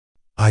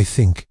I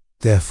think,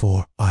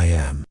 therefore I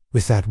am.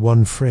 With that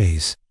one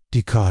phrase,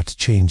 Descartes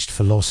changed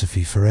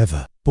philosophy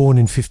forever. Born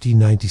in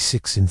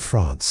 1596 in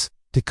France,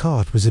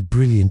 Descartes was a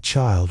brilliant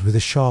child with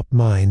a sharp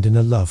mind and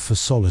a love for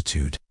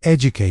solitude.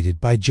 Educated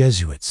by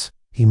Jesuits,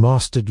 he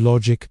mastered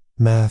logic,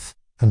 math,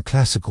 and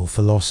classical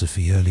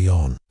philosophy early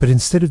on. But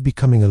instead of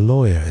becoming a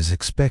lawyer as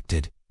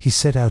expected, he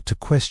set out to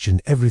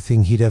question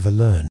everything he'd ever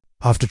learned.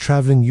 After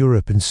traveling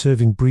Europe and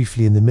serving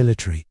briefly in the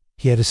military,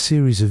 he had a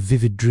series of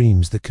vivid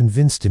dreams that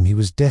convinced him he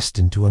was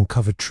destined to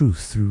uncover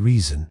truth through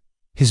reason.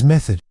 His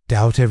method: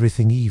 doubt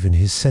everything, even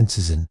his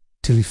senses,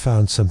 until he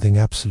found something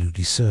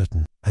absolutely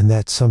certain. And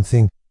that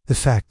something, the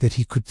fact that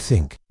he could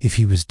think. If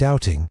he was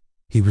doubting,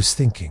 he was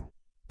thinking.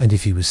 And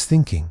if he was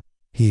thinking,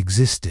 he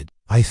existed.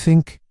 I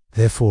think,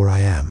 therefore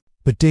I am.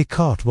 But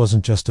Descartes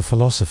wasn't just a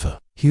philosopher.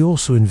 He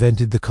also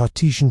invented the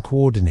Cartesian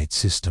coordinate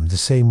system, the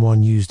same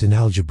one used in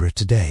algebra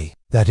today.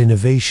 That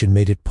innovation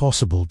made it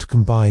possible to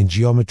combine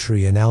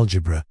geometry and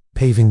algebra,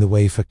 paving the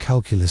way for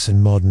calculus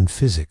and modern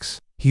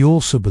physics. He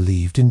also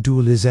believed in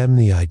dualism,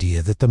 the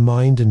idea that the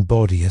mind and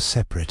body are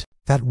separate.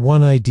 That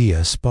one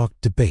idea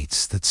sparked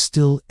debates that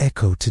still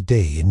echo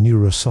today in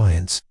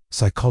neuroscience,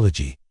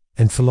 psychology,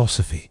 and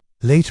philosophy.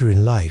 Later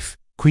in life,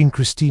 Queen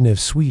Christina of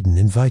Sweden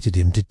invited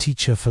him to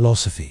teach her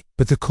philosophy.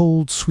 But the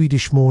cold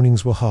Swedish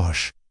mornings were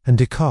harsh, and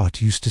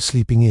Descartes, used to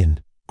sleeping in,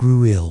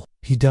 grew ill.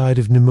 He died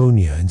of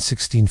pneumonia in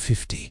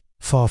 1650,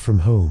 far from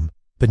home,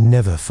 but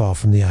never far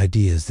from the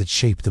ideas that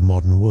shaped the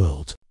modern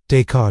world.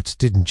 Descartes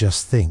didn't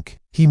just think.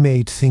 He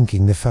made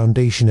thinking the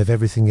foundation of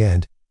everything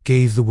and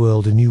gave the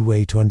world a new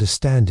way to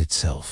understand itself.